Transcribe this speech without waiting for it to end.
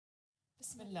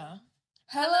Bismillah.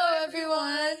 Hello,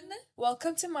 everyone.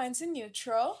 Welcome to Minds in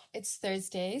Neutral. It's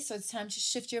Thursday, so it's time to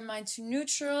shift your mind to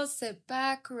neutral, sit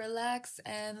back, relax,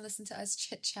 and listen to us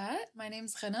chit-chat. My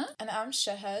name's Ghana. And I'm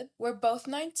Shahed. We're both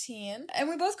 19. And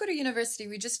we both go to university.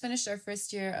 We just finished our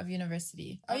first year of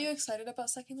university. Are you excited about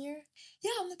second year?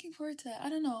 Yeah, I'm looking forward to it. I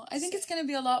don't know. I think it's going to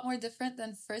be a lot more different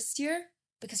than first year.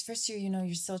 Because first year,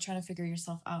 you're still trying to figure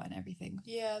yourself out and everything.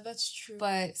 Yeah, that's true.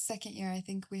 But second year, I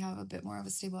think we have a bit more of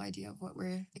a stable idea of what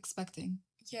we're expecting.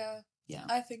 Yeah. Yeah.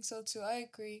 I think so too. I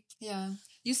agree. Yeah.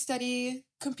 You study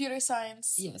computer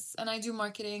science. Yes. And I do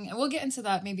marketing. And we'll get into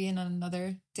that maybe in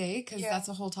another day because that's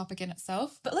a whole topic in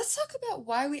itself. But let's talk about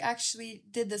why we actually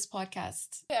did this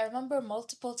podcast. I remember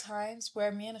multiple times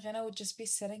where me and Rena would just be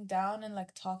sitting down and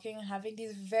like talking and having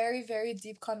these very, very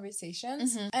deep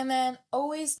conversations. Mm-hmm. And then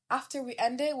always after we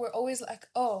end it, we're always like,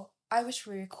 oh, I wish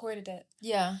we recorded it.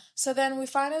 Yeah. So then we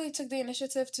finally took the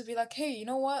initiative to be like, hey, you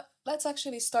know what? Let's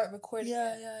actually start recording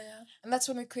it. Yeah. And that's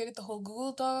when we created the whole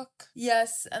Google Doc.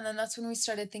 Yes. And then that's when we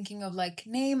started thinking of like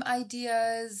name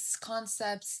ideas,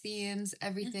 concepts, themes,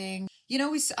 everything. Mm-hmm.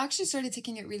 We actually started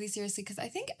taking it really seriously because I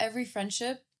think every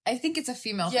friendship, I think it's a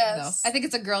female thing though. I think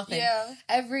it's a girl thing. Yeah.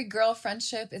 Every girl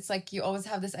friendship, it's like you always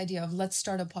have this idea of let's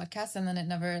start a podcast and then it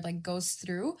never like goes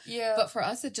through. Yeah. But for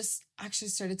us, it just actually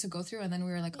started to go through and then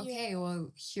we were like, okay,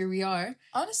 well, here we are.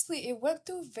 Honestly, it went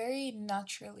through very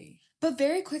naturally. But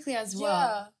very quickly as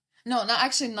well. Yeah. No,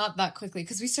 not that quickly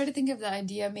because we started thinking of the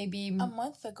idea maybe a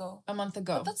month ago.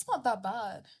 But that's not that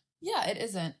bad. Yeah, it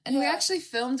isn't. And we actually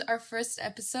filmed our first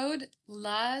episode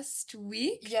last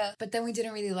week. Yeah. But then we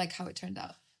didn't really like how it turned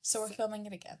out. So we're filming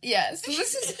it again. Yeah, so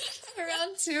this is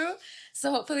round 2.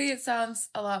 So hopefully it sounds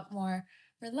a lot more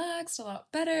relaxed, a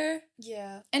lot better.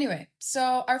 Yeah. Anyway,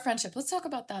 so our friendship. Let's talk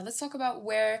about that. Let's talk about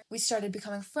where we started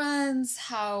becoming friends,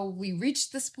 how we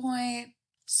reached this point.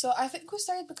 So I think we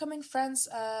started becoming friends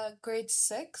grade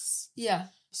 6. Yeah.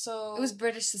 So it was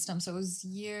British system, so it was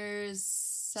years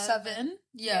 7.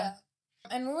 Yeah.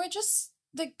 And we were just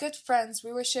like good friends.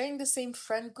 We were sharing the same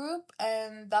friend group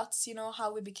and that's,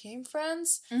 how we became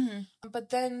friends. Mm-hmm. But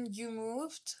then you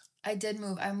moved. I did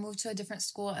move. I moved to a different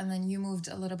school and then you moved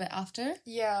a little bit after.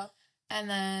 Yeah. And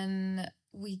then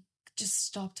we just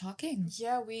stopped talking.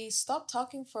 Yeah, we stopped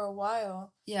talking for a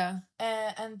while. Yeah.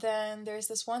 And then there's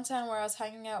this one time where I was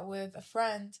hanging out with a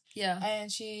friend. Yeah.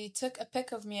 And she took a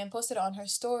pic of me and posted it on her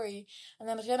story. And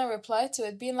then Rena replied to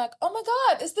it being like, oh my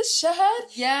God, is this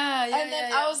Shahed? Yeah. And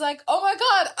then I was like, oh my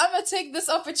God, I'm going to take this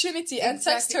opportunity and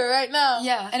text her right now.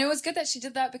 Yeah. And it was good that she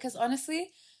did that because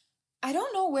honestly, I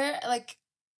don't know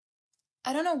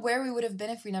where we would have been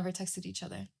if we never texted each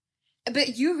other.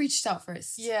 But you reached out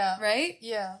first. Yeah. Right?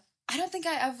 Yeah. I don't think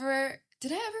did I ever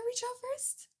reach out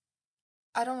first?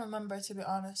 I don't remember, to be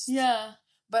honest. Yeah.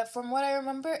 But from what I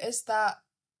remember is that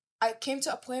I came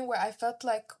to a point where I felt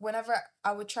like whenever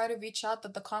I would try to reach out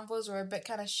that the convos were a bit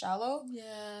kind of shallow.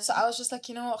 Yeah. So I was just like,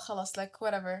 khalas, like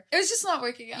whatever. It was just not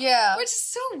working out. Yeah. Which is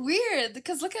so weird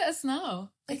because look at us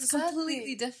now. It's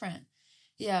completely different.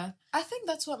 Yeah. I think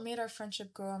that's what made our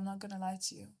friendship grow, I'm not going to lie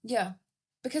to you. Yeah.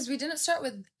 Because we didn't start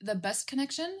with the best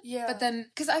connection. Yeah. But then,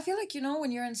 because I feel like,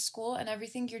 when you're in school and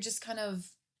everything, you're just kind of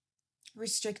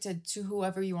restricted to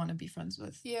whoever you want to be friends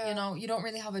with. Yeah. You don't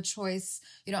really have a choice.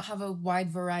 You don't have a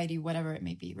wide variety, whatever it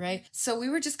may be, right? So we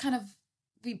were just kind of,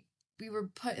 we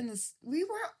weren't put in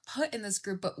this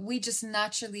group, but we just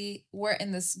naturally were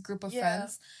in this group of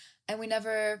friends. And we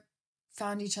never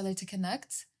found each other to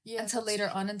connect until later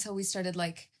on, until we started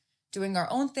like doing our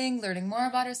own thing, learning more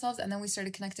about ourselves, and then we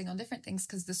started connecting on different things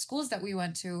because the schools that we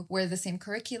went to were the same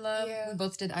curriculum. Yeah. We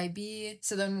both did IB,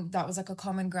 so then that was like a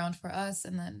common ground for us,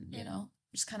 and then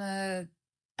just kind of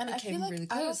I feel like really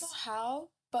close. I don't know how,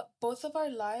 but both of our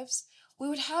lives we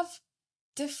would have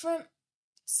different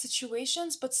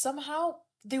situations, but somehow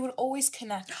they would always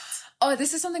connect. Oh,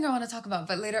 this is something I want to talk about,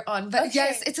 but later on. But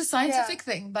yes, it's a scientific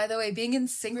thing, by the way. Being in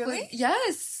sync with...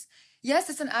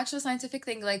 Yes, it's an actual scientific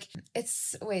thing. Like, I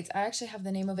actually have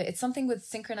the name of it. It's something with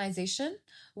synchronization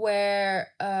where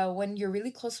when you're really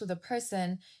close with a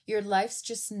person, your lives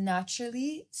just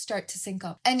naturally start to sync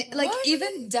up. And like,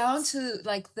 even down to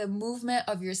like the movement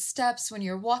of your steps when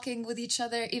you're walking with each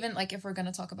other, even like if we're going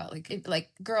to talk about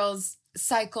like girls,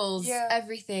 cycles,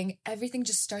 everything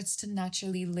just starts to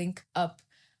naturally link up.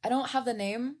 I don't have the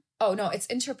name. Oh, no, it's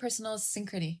interpersonal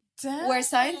synchrony. Damn. Where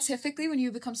scientifically, when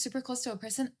you become super close to a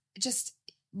person, just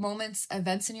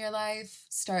events in your life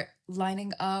start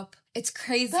lining up. It's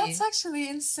crazy. That's actually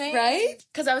insane. Right?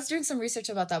 Because I was doing some research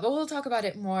about that, but we'll talk about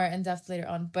it more in depth later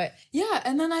on. But yeah,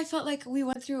 and then I felt like we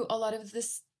went through a lot of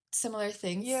this similar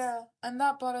things. Yeah. And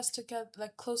that brought us to get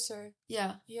like closer.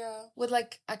 Yeah. Yeah. With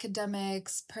like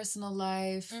academics, personal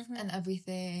life, and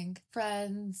everything.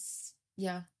 Friends.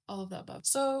 Yeah. All of the above.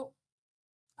 So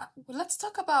let's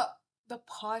talk about the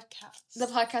podcast. The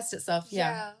podcast itself.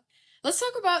 Yeah. Let's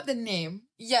talk about the name.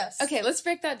 Yes. Okay, let's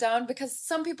break that down because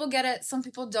some people get it, some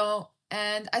people don't.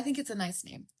 And I think it's a nice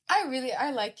name. I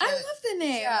like it. I love the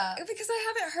name. Yeah. Because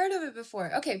I haven't heard of it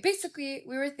before. Okay, basically,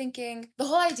 we were thinking, the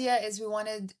whole idea is we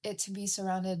wanted it to be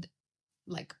surrounded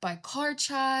like by car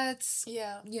chats.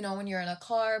 Yeah. You know, when you're in a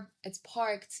car, it's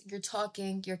parked, you're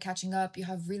talking, you're catching up, you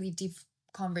have really deep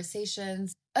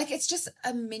conversations. Like, it's just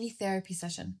a mini therapy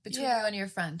session between you and your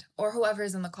friend or whoever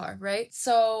is in the car, right?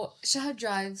 So, Shahad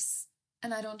drives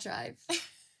and I don't drive.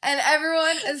 And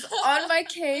everyone is on my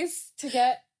case to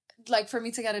get, like, for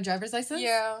me to get a driver's license.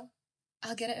 Yeah.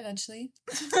 I'll get it eventually.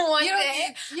 One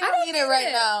day. You don't need it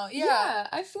right now. Yeah.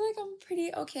 I feel like I'm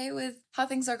pretty okay with how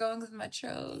things are going with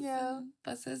metros and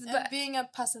buses. And but being a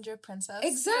passenger princess.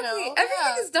 Exactly.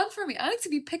 Everything is done for me. I like to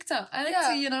be picked up. I like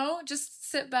to, you know, just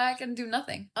sit back and do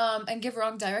nothing. And give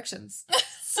wrong directions.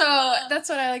 So that's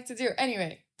what I like to do.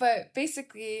 Anyway, but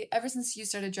basically, ever since you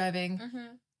started driving,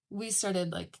 we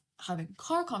started like having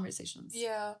car conversations.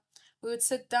 Yeah. We would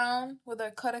sit down with our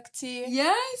karak tea.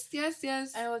 Yes.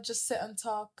 And we'll just sit and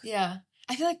talk. Yeah.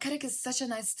 I feel like karak is such a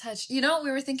nice touch. You know, we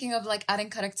were thinking of like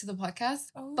adding karak to the podcast,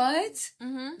 but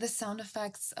the sound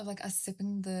effects of like us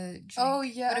sipping the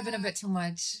drink would have been a bit too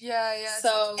much. Yeah.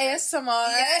 So like ASMR.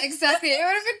 Yeah, exactly. It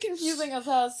would have been confusing as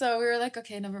hell. So we were like,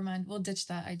 okay, never mind. We'll ditch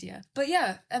that idea. But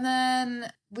yeah, and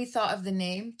then we thought of the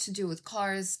name to do with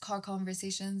cars, car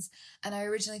conversations. And I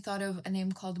originally thought of a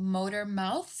name called Motor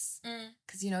Mouths.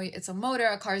 Because, you know, it's a motor,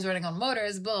 a car's running on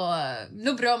motors, blah,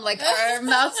 nubrum, like our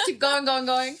mouths keep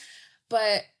going.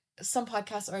 But some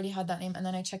podcasts already had that name. And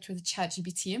then I checked with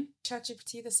ChatGPT.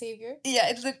 ChatGPT, the savior.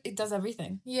 Yeah, it does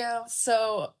everything. Yeah.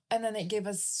 So, and then it gave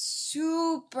us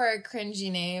super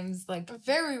cringy names. Like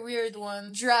very weird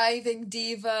ones. Driving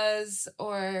Divas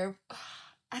or...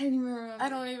 I don't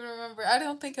even remember. I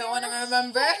don't think I want to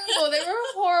remember. They were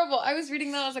horrible. I was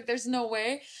reading that. I was like, there's no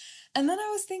way. And then I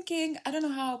was thinking, I don't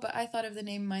know how, but I thought of the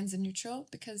name Mine's in Neutral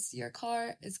because your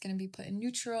car is going to be put in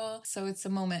neutral. So it's a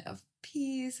moment of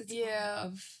peace. It's a moment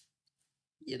of,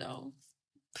 you know,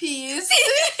 peace.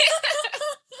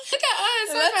 Look at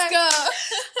us. Let's go.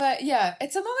 But yeah,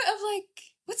 it's a moment of like,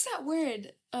 what's that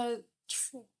word?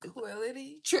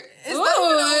 Tranquility? Is that a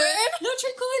word? No,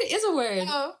 tranquility is a word.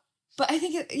 Oh. But I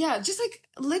think just like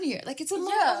linear. Like it's a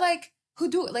moment of like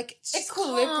hudu, like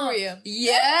equilibrium.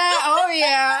 Yeah. Oh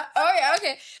yeah.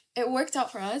 Okay. It worked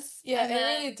out for us. Yeah, it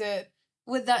really did.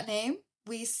 With that name,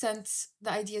 we sent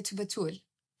the idea to Batul.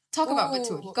 Talk about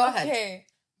Batul. Go ahead. Okay.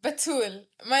 Batul.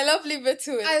 My lovely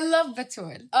Batul. I love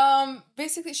Batul.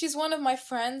 Basically, she's one of my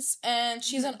friends and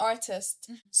she's an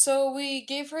artist. So we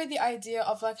gave her the idea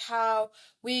of like how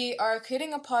we are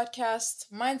creating a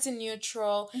podcast, Mine's in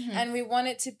Neutral, and we want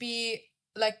it to be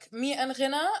like me and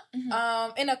Rina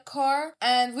in a car.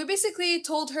 And we basically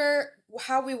told her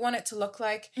how we want it to look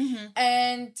like.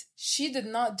 And she did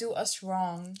not do us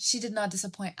wrong. She did not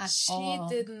disappoint at all.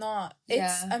 She did not.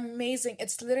 It's amazing.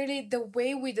 It's literally the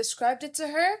way we described it to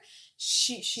her.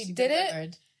 She did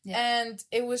it. Yeah. And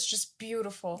it was just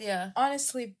beautiful. Yeah.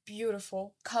 Honestly,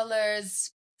 beautiful.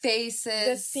 Colors, faces.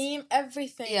 The theme,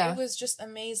 everything. Yeah. It was just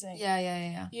amazing.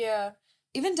 Yeah.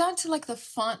 Even down to like the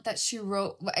font that she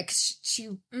wrote, like she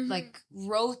like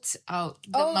wrote out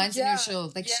the Mine's in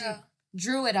Neutral. Like she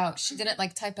drew it out. She didn't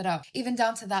like type it out. Even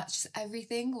down to that, just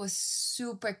everything was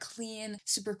super clean,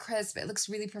 super crisp. It looks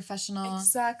really professional.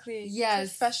 Exactly.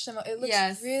 Yes. Professional. It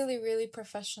looks really, really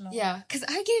professional. Yeah. Because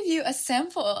I gave you a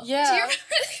sample. Yeah. Do you remember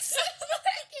this?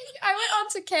 I went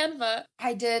onto Canva.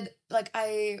 I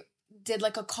did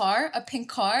like a car, a pink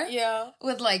car. Yeah.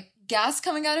 With like gas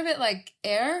coming out of it, like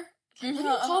air. What do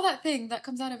you call that thing that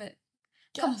comes out of it?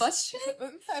 Gas. Combustion?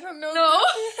 I don't know. No.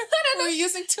 I don't know. We're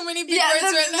using too many big words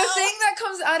right now. The thing that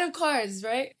comes out of cars,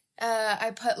 right?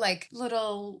 I put like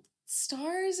little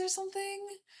stars or something.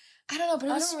 I don't know, but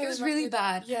it was really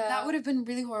bad. Yeah. That would have been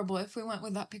really horrible if we went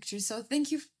with that picture. So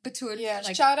thank you, Batul. Yeah,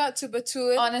 like, shout out to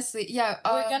Batul. Honestly, yeah.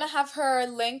 We're going to have her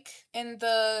link in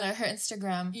her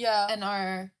Instagram. Yeah. In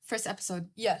our first episode.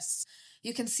 Yes.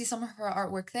 You can see some of her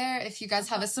artwork there. If you guys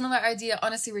have a similar idea,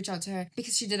 honestly, reach out to her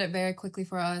because she did it very quickly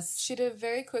for us. She did it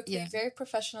very quickly, very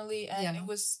professionally, and it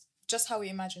was just how we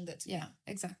imagined it. Yeah,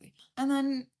 exactly. And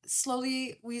then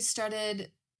slowly we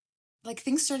started like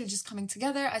things started just coming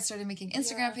together. I started making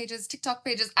Instagram pages, TikTok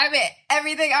pages. I mean,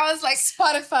 everything. I was like,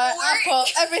 Spotify, Apple,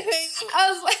 everything.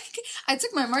 I was like, I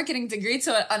took my marketing degree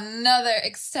to another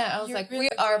extent. I was like, really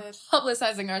we are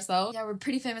publicizing ourselves. Yeah, we're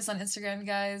pretty famous on Instagram,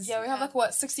 guys. Yeah, we have like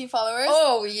what, 16 followers?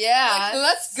 Oh yeah. Like,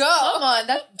 let's go. Come on,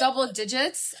 that's double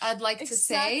digits. I'd like to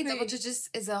say double digits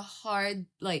is a hard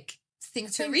like thing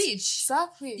to reach.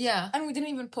 Exactly. Yeah. And we didn't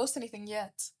even post anything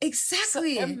yet.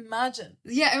 Exactly. So imagine.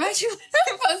 Yeah, imagine when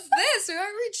we post this. We're gonna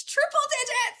reach triple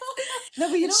digits. No,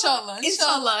 but you know,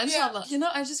 inshallah. Yeah. You know,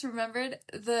 I just remembered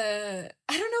I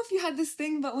don't know if you had this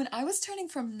thing, but when I was turning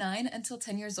from 9 until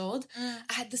 10 years old,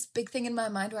 I had this big thing in my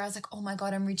mind where I was like, oh my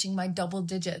God, I'm reaching my double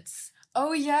digits.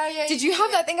 Oh, yeah. Did you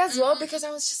have that thing as well? Because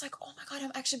I was just like, oh my God,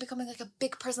 I'm actually becoming like a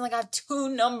big person. Like I have 2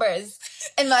 numbers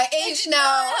in my age now.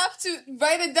 I have to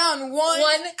write it down. 1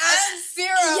 and 0.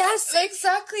 Yes,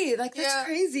 exactly. Like that's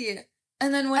crazy.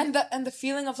 And then when... And the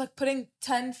feeling of like putting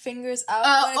 10 fingers out.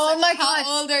 Oh like, my God.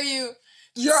 How old are you?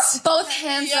 Both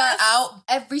hands are out.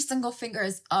 Every single finger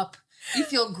is up. You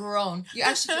feel grown. You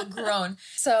actually feel grown.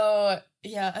 So...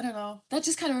 yeah, I don't know. That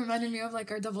just kind of reminded me of like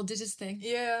our double digits thing.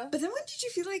 Yeah. But then when did you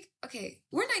feel like, okay,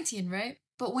 we're 19, right?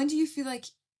 But when do you feel like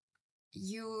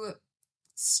you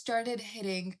started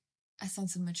hitting a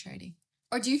sense of maturity?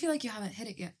 Or do you feel like you haven't hit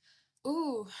it yet?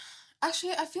 Ooh,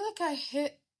 actually, I feel like I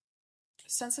hit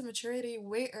sense of maturity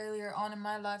way earlier on in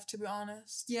my life, to be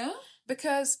honest. Yeah?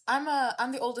 Because I'm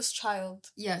the oldest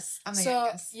child. Yes, I'm the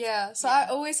youngest. Yeah, so I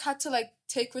always had to like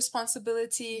take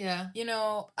responsibility. Yeah. You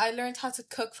know, I learned how to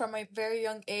cook from a very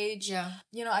young age. Yeah.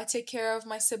 You know, I take care of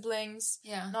my siblings.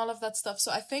 Yeah. And all of that stuff.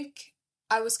 So I think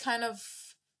I was kind of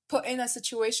put in a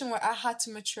situation where I had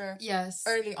to mature. Yes.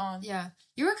 Early on. Yeah.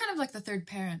 You were kind of like the third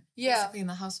parent. Yeah. Basically in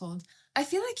the household. I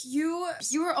feel like you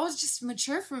were always just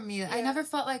mature for me. Yeah. I never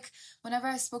felt like, whenever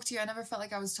I spoke to you, I never felt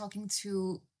like I was talking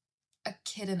to a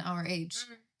kid in our age,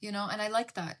 you know? And I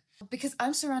like that. Because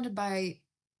I'm surrounded by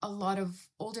a lot of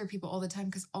older people all the time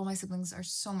because all my siblings are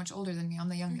so much older than me. I'm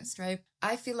the youngest, right?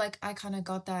 I feel like I kind of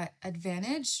got that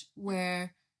advantage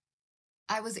where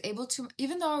I was able to,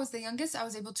 even though I was the youngest, I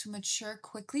was able to mature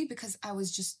quickly because I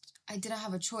didn't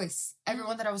have a choice.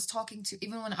 Everyone that I was talking to,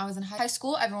 even when I was in high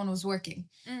school, everyone was working.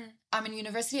 I'm in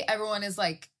university, everyone is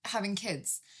like having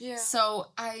kids. Yeah. So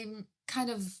I'm kind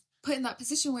of put in that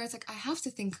position where it's like, I have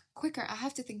to think quicker. I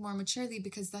have to think more maturely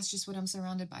because that's just what I'm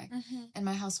surrounded by in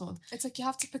my household. It's like you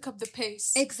have to pick up the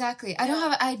pace. Exactly.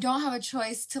 I don't have a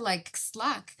choice to like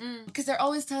slack because they're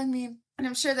always telling me, and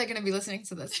I'm sure they're going to be listening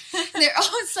to this. They're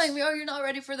always telling me, oh, you're not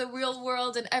ready for the real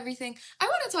world and everything. I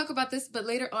want to talk about this, but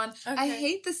later on. Okay. I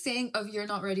hate the saying of you're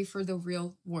not ready for the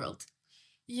real world.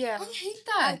 Yeah. I hate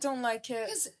that. I don't like it.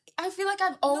 Because I feel like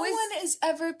I've always... No one is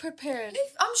ever prepared.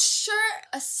 I'm sure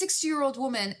a 60-year-old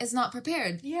woman is not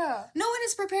prepared. Yeah. No one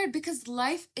is prepared because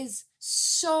life is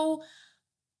so,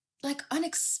 like,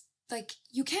 like,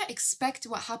 you can't expect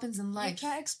what happens in life. You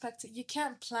can't expect it. You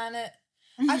can't plan it.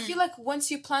 I feel like once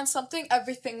you plan something,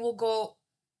 everything will go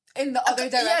in the other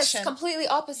direction. Yes, completely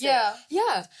opposite. Yeah.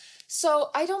 Yeah. So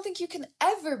I don't think you can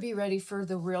ever be ready for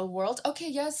the real world. Okay,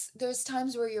 yes, there's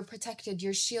times where you're protected,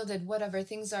 you're shielded, whatever.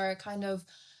 Things are kind of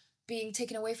being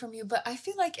taken away from you. But I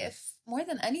feel like if, more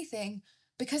than anything,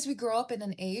 because we grow up in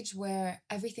an age where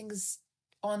everything's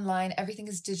online, everything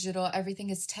is digital, everything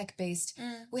is tech-based,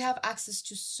 we have access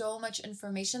to so much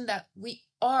information that we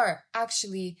are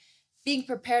actually being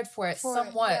prepared for it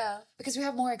somewhat. Because we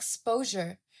have more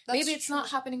exposure. Maybe it's not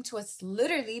happening to us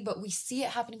literally, but we see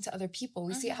it happening to other people.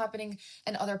 We see it happening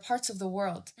in other parts of the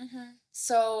world.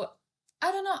 So,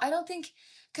 I don't know. I don't think...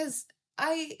 Because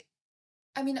I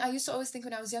mean, I used to always think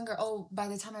when I was younger, oh, by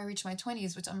the time I reach my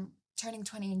 20s, which I'm turning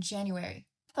 20 in January,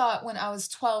 I thought when I was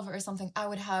 12 or something, I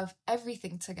would have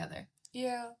everything together.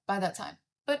 Yeah. By that time.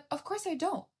 But of course I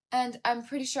don't. And I'm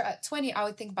pretty sure at 20, I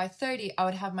would think by 30, I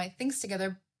would have my things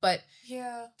together. But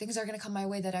things are going to come my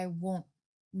way that I won't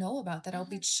know about, that I'll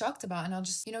be shocked about. And I'll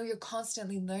just, you're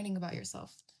constantly learning about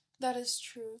yourself. That is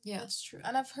true. Yeah. That's true.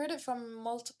 And I've heard it from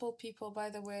multiple people, by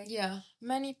the way. Yeah.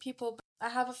 Many people. I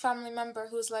have a family member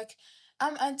who's like,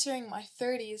 I'm entering my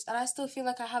 30s and I still feel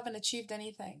like I haven't achieved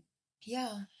anything.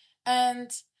 Yeah.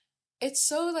 And it's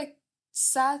so, like,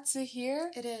 sad to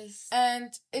hear. It is.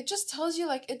 And it just tells you,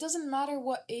 like, it doesn't matter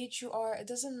what age you are. It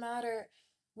doesn't matter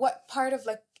what part of,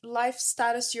 like, life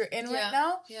status you're in right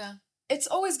now. Yeah. It's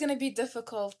always going to be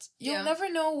difficult. You'll never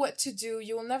know what to do.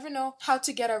 You'll never know how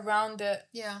to get around it.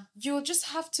 Yeah. You'll just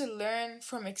have to learn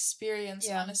from experience,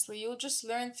 honestly. You'll just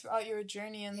learn throughout your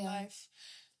journey in life.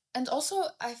 And also,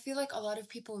 I feel like a lot of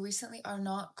people recently are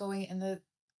not going in the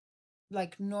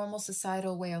like normal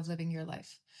societal way of living your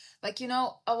life. Like,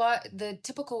 the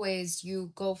typical ways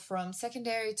you go from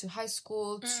secondary to high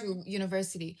school to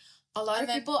university. A lot of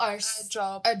people are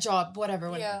a job,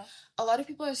 whatever. Yeah. A lot of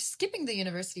people are skipping the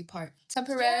university part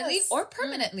temporarily or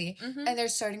permanently, and they're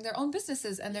starting their own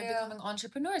businesses and they're becoming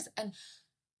entrepreneurs. And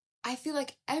I feel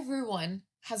like everyone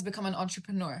has become an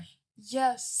entrepreneur.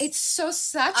 Yes. It's so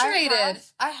saturated.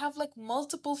 I have like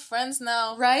multiple friends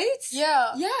now. Right?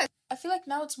 Yeah. Yeah. I feel like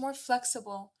now it's more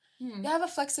flexible. You have a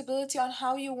flexibility on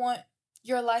how you want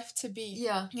your life to be.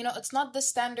 Yeah. It's not the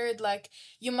standard, like,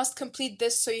 you must complete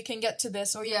this so you can get to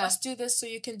this, or you must do this so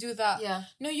you can do that. Yeah.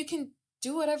 No, you can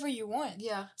do whatever you want.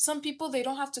 Yeah. Some people, they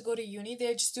don't have to go to uni.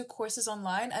 They just do courses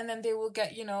online, and then they will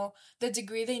get, the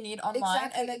degree they need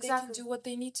online, and then they can do what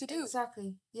they need to do.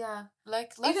 Exactly. Yeah.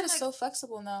 Like, life is so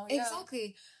flexible now.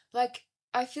 Exactly. Like,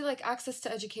 I feel like access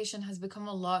to education has become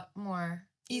a lot more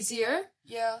easier.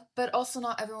 Yeah. But also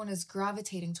not everyone is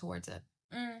gravitating towards it.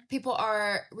 People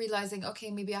are realizing,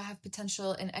 okay, maybe I have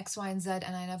potential in X, Y, and Z,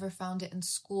 and I never found it in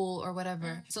school or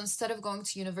whatever. So instead of going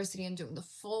to university and doing the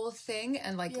full thing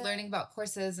and like learning about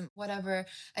courses and whatever,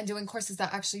 and doing courses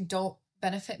that actually don't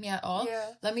benefit me at all,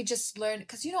 let me just learn,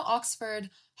 because Oxford,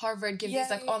 Harvard give these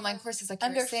like online courses, like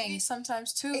you were saying, free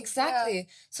sometimes too. Exactly.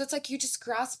 So it's like you just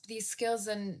grasp these skills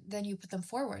and then you put them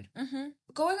forward.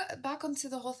 Going back onto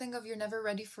the whole thing of you're never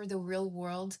ready for the real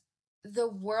world, the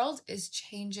world is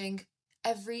changing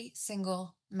every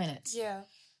single minute. Yeah.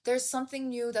 There's something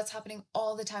new that's happening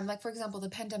all the time. Like, for example,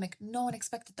 the pandemic. No one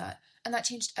expected that. And that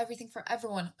changed everything for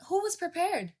everyone. Who was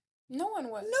prepared? No one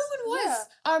was.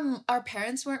 Yeah. Our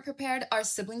parents weren't prepared. Our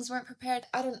siblings weren't prepared.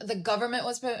 The government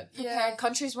was prepared. Yeah.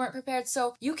 Countries weren't prepared.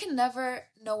 So you can never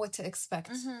know what to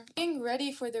expect. Being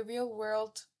ready for the real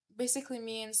world basically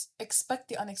means expect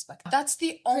the unexpected. That's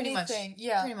the only thing.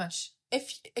 Yeah. Pretty much.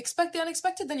 If you expect the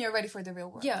unexpected, then you're ready for the real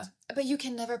world. Yeah, but you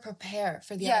can never prepare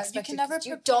for the unexpected. You can never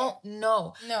prepare. You don't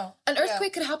know. No. An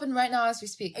earthquake could happen right now as we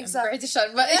speak. Exactly. I'm very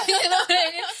disheartened, but you know what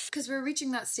I mean? Because we're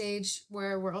reaching that stage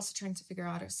where we're also trying to figure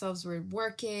out ourselves. We're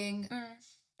working.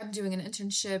 I'm doing an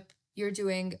internship. You're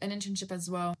doing an internship as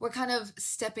well. We're kind of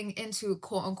stepping into,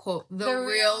 quote unquote, the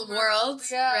real world,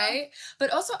 right? But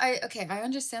also, I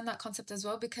understand that concept as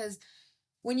well, because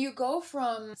when you go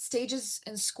from stages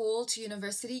in school to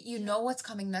university, you know what's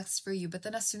coming next for you. But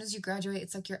then as soon as you graduate,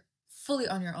 it's like you're fully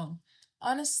on your own.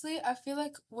 Honestly, I feel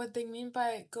like what they mean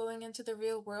by going into the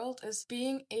real world is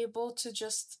being able to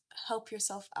just help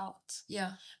yourself out.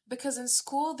 Yeah. Because in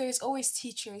school, there's always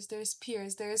teachers, there's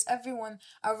peers, there's everyone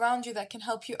around you that can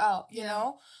help you out, you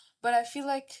know? But I feel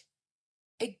like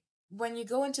when you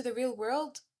go into the real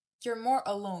world, you're more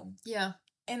alone. Yeah.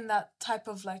 In that type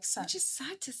of like sense. Which is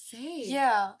sad to say.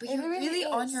 Yeah. But you're really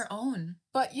on your own.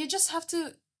 But you just have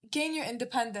to gain your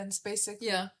independence, basically.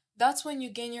 Yeah. That's when you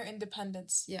gain your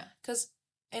independence. Yeah. Because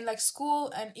in like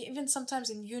school and even sometimes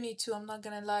in uni too, I'm not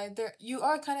gonna lie, you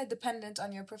are kind of dependent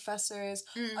on your professors,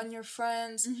 on your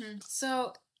friends.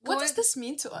 So what does this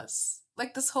mean to us?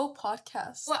 Like this whole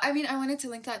podcast? Well, I mean, I wanted to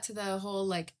link that to the whole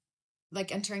like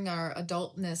entering our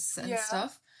adultness and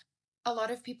stuff. A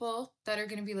lot of people that are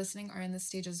going to be listening are in this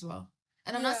stage as well.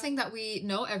 And I'm not saying that we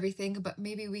know everything, but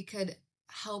maybe we could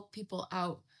help people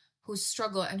out who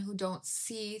struggle and who don't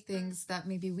see things that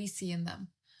maybe we see in them.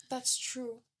 That's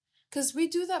true. Because we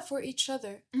do that for each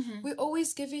other. We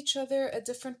always give each other a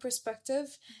different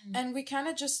perspective, and we kind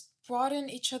of just broaden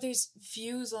each other's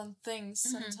views on things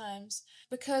sometimes.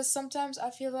 Because sometimes I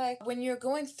feel like when you're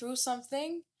going through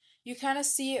something, you kind of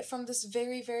see it from this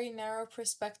very, very narrow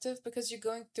perspective because you're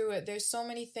going through it. There's so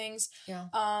many things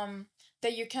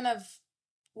that you kind of,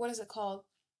 what is it called?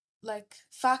 Like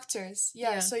factors.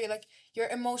 Yeah. So you're like your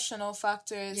emotional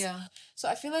factors. Yeah. So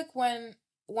I feel like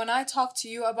when I talk to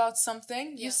you about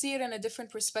something, you see it in a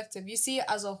different perspective. You see it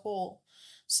as a whole.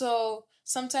 So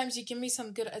sometimes you give me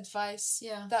some good advice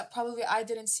that probably I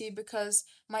didn't see because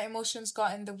my emotions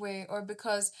got in the way or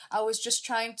because I was just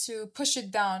trying to push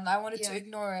it down. I wanted to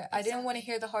ignore it. Exactly. I didn't want to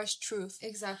hear the harsh truth.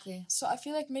 Exactly. So I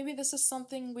feel like maybe this is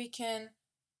something we can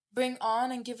bring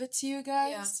on and give it to you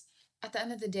guys. Yeah. At the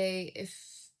end of the day,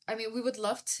 we would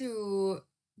love to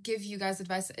give you guys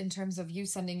advice in terms of you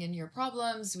sending in your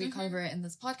problems. We cover it in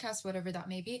this podcast, whatever that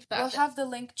may be. But we'll have the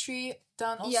link tree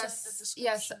down also in the description.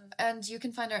 Yes, and you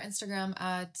can find our Instagram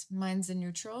at Minds in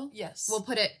Neutral. Yes. We'll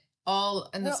put it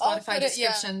all in the Spotify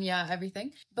description,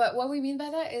 everything. But what we mean by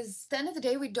that is, at the end of the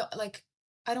day, we don't,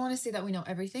 I don't want to say that we know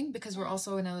everything because we're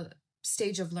also in a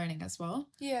stage of learning as well.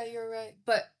 Yeah, you're right.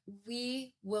 But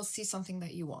we will see something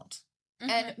that you won't.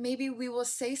 And maybe we will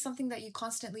say something that you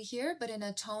constantly hear, but in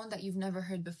a tone that you've never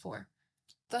heard before.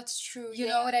 That's true. You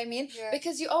know what I mean? Yeah.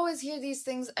 Because you always hear these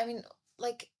things. I mean,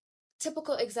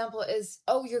 typical example is,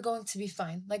 oh, you're going to be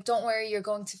fine. Like, don't worry, you're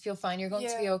going to feel fine. You're going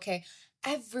to be okay.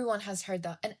 Everyone has heard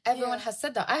that, and everyone has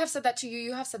said that. I have said that to you.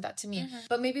 You have said that to me.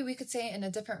 But maybe we could say it in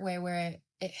a different way where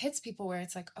it hits people where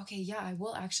it's like, okay, yeah, I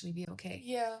will actually be okay.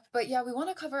 Yeah. But yeah, we want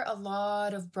to cover a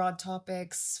lot of broad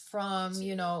topics from,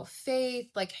 you know, faith,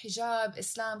 like hijab,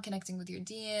 Islam, connecting with your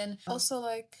deen. Also,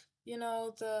 like, you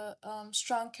know, the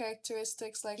strong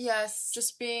characteristics, like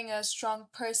just being a strong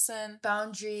person,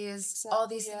 boundaries, all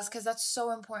these things, because that's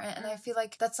so important. And I feel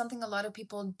like that's something a lot of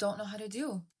people don't know how to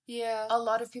do. Yeah. A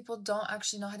lot of people don't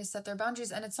actually know how to set their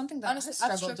boundaries, and it's something that honestly,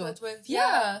 I've struggled with.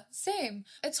 Yeah, same.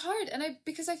 It's hard, and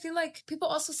because I feel like people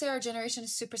also say our generation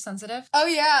is super sensitive. Oh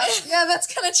yeah, yeah, that's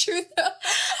kind of true though.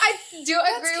 I do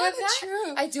agree with that.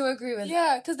 True. I do agree with that.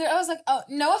 Yeah, because I was like, oh,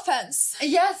 no offense.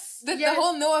 Yes, the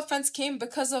whole no offense came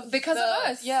because of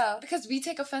us. Yeah, because we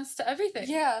take offense to everything.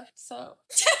 Yeah. So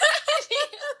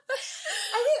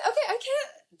I mean, okay, I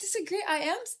can't disagree. I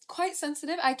am quite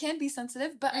sensitive. I can be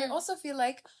sensitive, but I also feel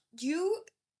like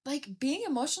being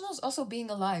emotional is also being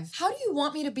alive. How do you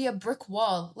want me to be a brick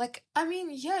wall? Like, I mean,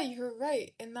 yeah, you're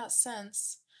right in that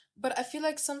sense. But I feel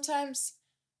like sometimes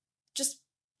just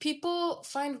people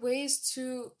find ways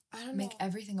to, I don't know, make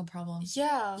everything a problem.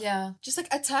 Yeah. Yeah. Just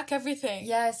like attack everything.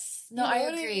 Yes. No, I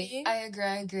agree. I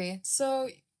agree. So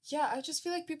yeah, I just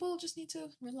feel like people just need to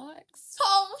relax.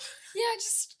 Yeah,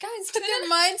 just guys put their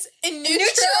minds in neutral.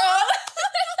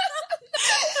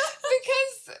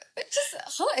 Because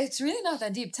it's really not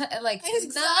that deep. 9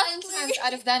 times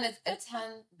out of 10, it's 10.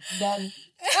 Then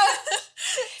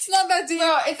it's not that deep.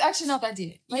 No, it's actually not that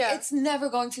deep. It's never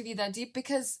going to be that deep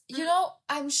because you know,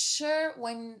 I'm sure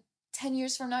when 10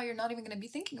 years from now, you're not even going to be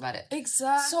thinking about it.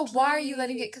 Exactly. So why are you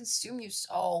letting it consume you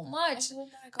so much? Oh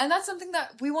my God. And that's something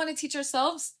that we want to teach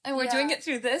ourselves, and we're doing it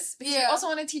through this because we also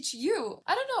want to teach you.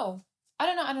 I don't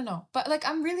know. But like,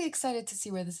 I'm really excited to see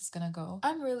where this is going to go.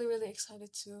 I'm really, really excited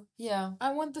too. Yeah.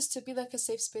 I want this to be like a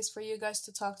safe space for you guys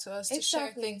to talk to us, to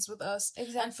share things with us.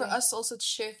 Exactly. And for us also to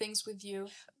share things with you.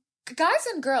 Guys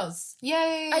and girls.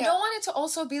 Yeah. I don't want it to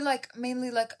also be like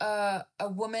mainly like a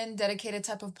woman dedicated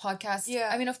type of podcast. Yeah.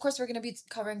 I mean, of course, we're going to be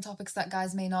covering topics that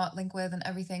guys may not link with and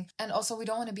everything. And also, we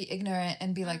don't want to be ignorant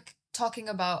and be like talking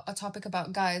about a topic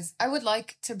about guys. I would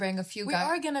like to bring a few guys.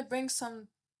 We are going to bring some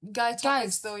guys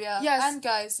though, yeah. Yes. And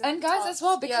guys. And guys as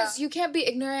well, because you can't be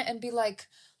ignorant and be like,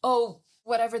 oh,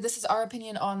 whatever, this is our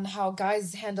opinion on how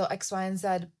guys handle X, Y, and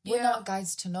Z. We're not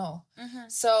guys to know.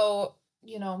 So,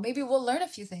 you know, maybe we'll learn a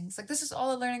few things. Like, this is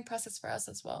all a learning process for us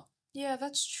as well. Yeah,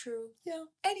 that's true. Yeah.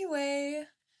 Anyway,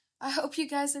 I hope you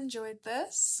guys enjoyed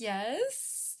this.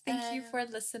 Yes. Thank you for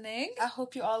listening. I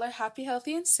hope you all are happy,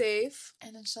 healthy, and safe.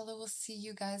 And inshallah, we'll see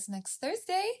you guys next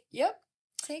Thursday. Yep.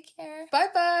 Take care.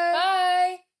 Bye-bye.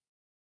 Bye.